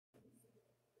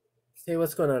Hey,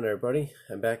 what's going on, everybody?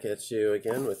 I'm back at you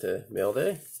again with a mail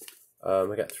day. I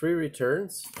got 3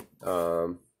 returns.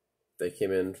 They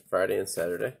came in Friday and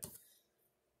Saturday.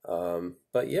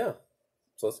 But yeah,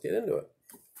 so let's get into it.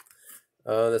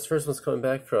 This first one's coming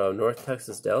back from North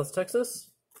Texas, Dallas,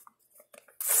 Texas.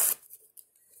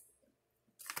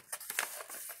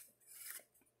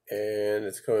 And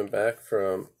it's coming back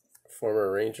from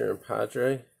former Ranger and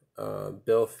Padre,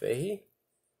 Bill Fahey,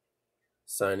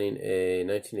 signing a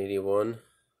 1981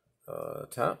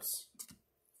 Topps.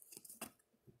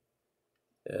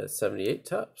 78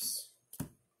 Topps.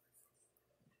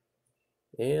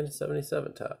 And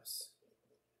 77 Topps.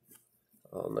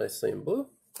 All nicely in blue.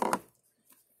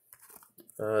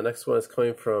 Next one is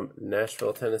coming from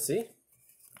Nashville, Tennessee.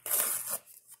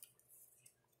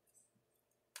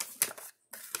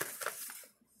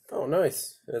 Oh,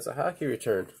 nice. It's a hockey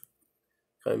return.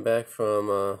 Coming back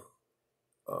from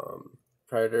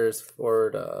Predators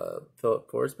forward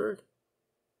Philip Forsberg.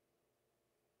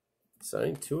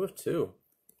 Signing 2 of 2.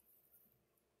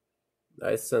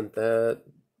 I sent that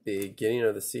beginning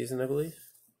of the season, I believe,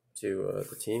 to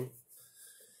the team.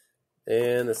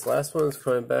 And this last one is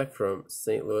coming back from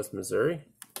St. Louis, Missouri.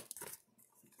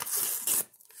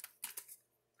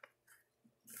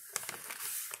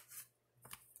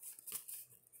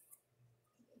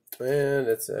 And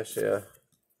it's actually a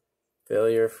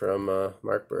failure from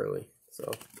Mark Burley. So,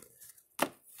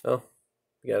 well,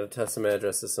 we got to test some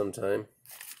addresses sometime.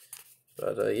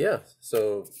 But yeah,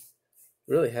 so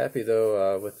really happy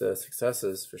though with the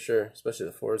successes for sure, especially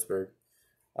the Forsberg.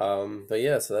 But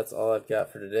yeah, so that's all I've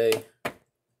got for today.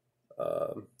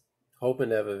 Hoping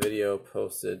to have a video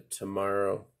posted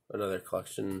tomorrow, another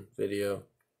collection video,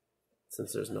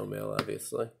 since there's no mail,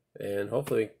 obviously. And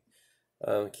hopefully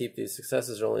keep these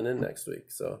successes rolling in next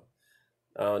week. So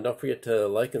don't forget to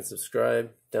like and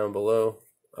subscribe down below,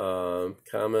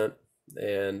 comment,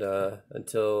 and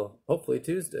until hopefully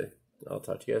Tuesday, I'll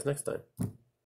talk to you guys next time.